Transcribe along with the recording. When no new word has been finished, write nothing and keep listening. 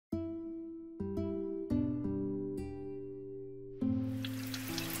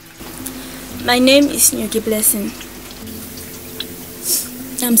My name is Nyuki Blessing.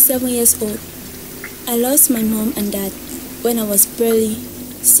 I'm 7 years old. I lost my mom and dad when I was barely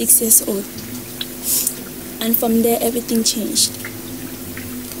 6 years old. And from there, everything changed.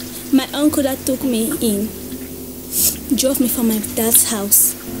 My uncle that took me in drove me from my dad's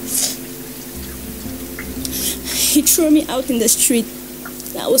house. He threw me out in the street.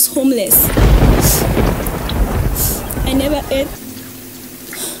 I was homeless. I never ate.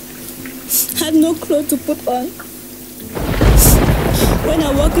 Had no clothes to put on. When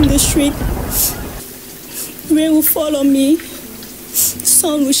I walk in the street, rain will fall on me,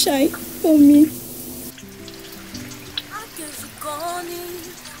 sun will shine on me.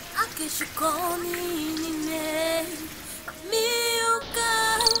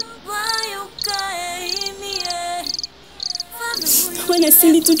 When I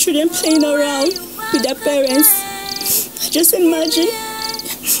see little children playing around with their parents, I just imagine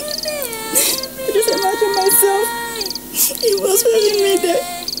myself. It was really me there.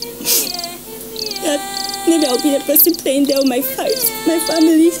 That maybe I'll be the person playing there with my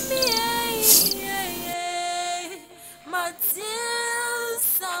family.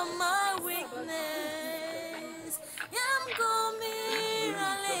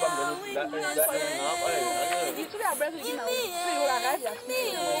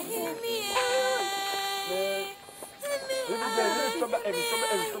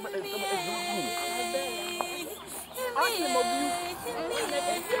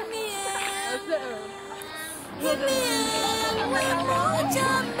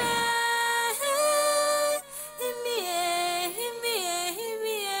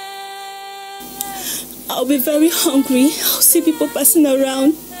 I'll be very hungry. I'll see people passing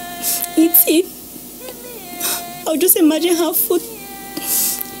around, eating. I'll just imagine how food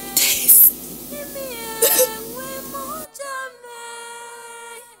tastes.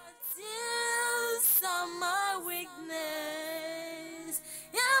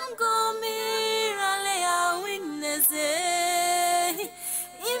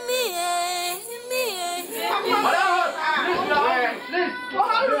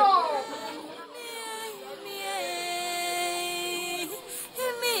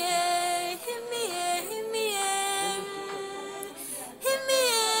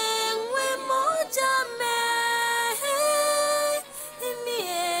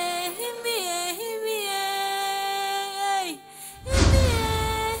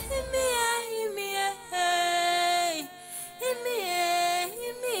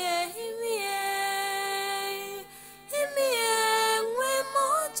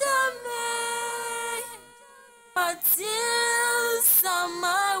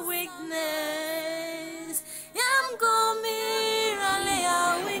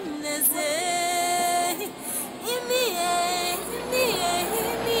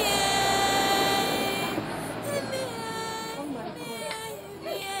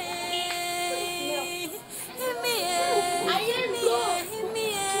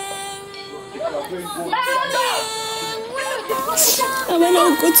 And when I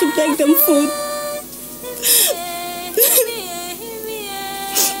would go to beg them food,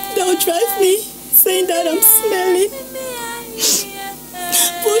 they would drive me, saying that I'm smelly,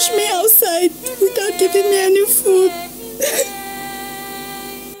 push me outside without giving me any food.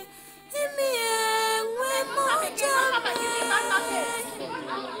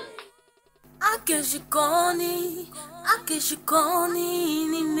 Akeshikoni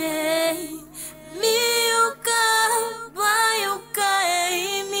ni me miuka bayuka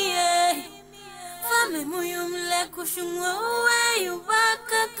emie fame muyumle kushungwe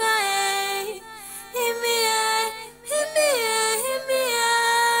yubaka kae emie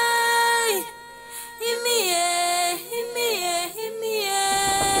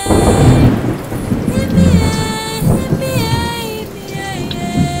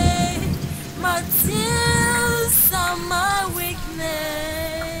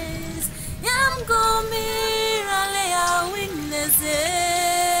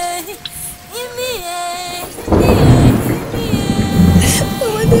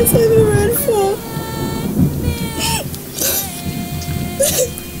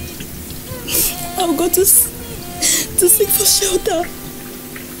I'll go to seek for shelter.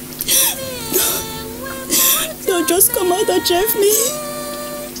 They'll just come out and drive me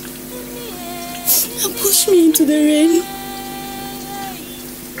and push me into the rain.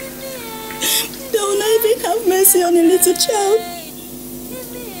 They will not even have mercy on a little child.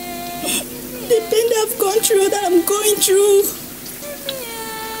 The pain that I've gone through, that I'm going through,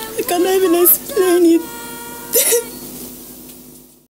 I cannot even explain it.